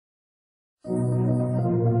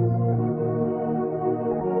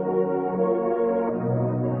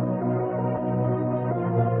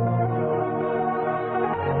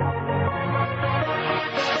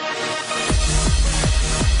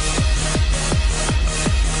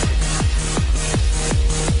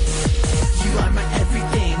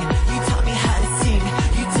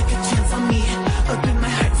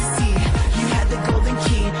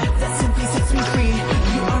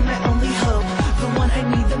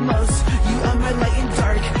most. You are my light and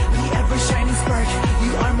dark, the ever-shining spark.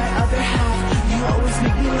 You are my other half, you always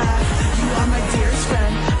make me laugh. You are my dearest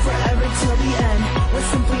friend, forever till the end. We're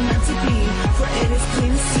simply meant to be, for it is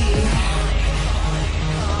plain to see.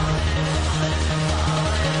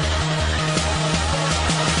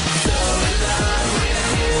 So in love with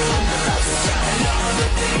you, let's try all the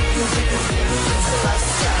things you do. So let's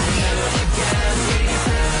try again,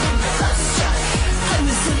 let's try. I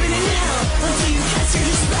was living in hell until you cast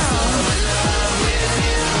your spell. So in love with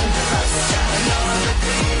you, let's try all the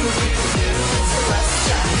things you do. So let's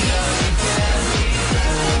try again,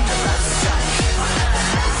 let's try.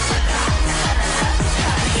 I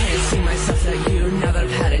can't see myself without you now that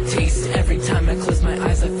I've had a taste. Every time I close my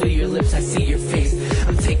eyes, I feel your lips, I see your face.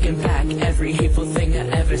 I'm taking back every hateful thing I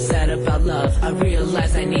ever said about love. I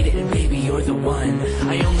realize I need it, and baby, you're the one.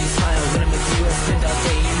 I only smile when I'm with you. I spend all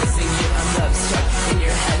day missing you. I'm love struck in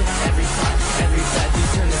your head. Every thought, every breath, you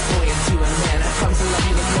turn this boy into a man. I promise to love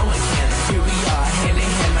you like no one can. Here we are, hand in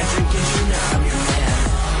hand, my dream can true. Now I'm your man.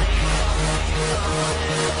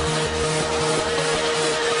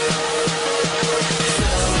 So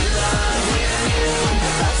in love with you,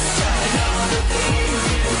 let's try all the things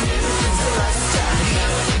you do. So let's try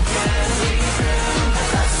again,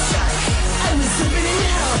 let's try. I was living in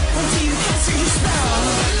hell until you cast your spell. So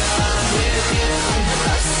in love with you,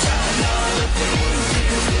 let's try all the things you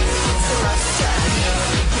do. So let's try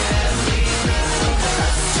again,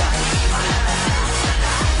 let's try.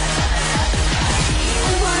 I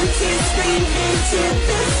want to scream into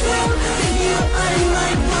this world that you are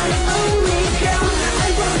like my only girl. I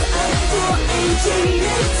was a fool and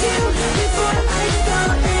jaded too before I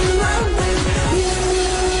fell in love with you.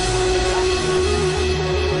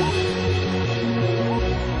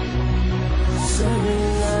 So in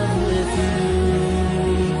love with you.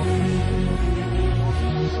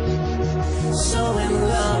 So in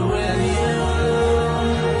love.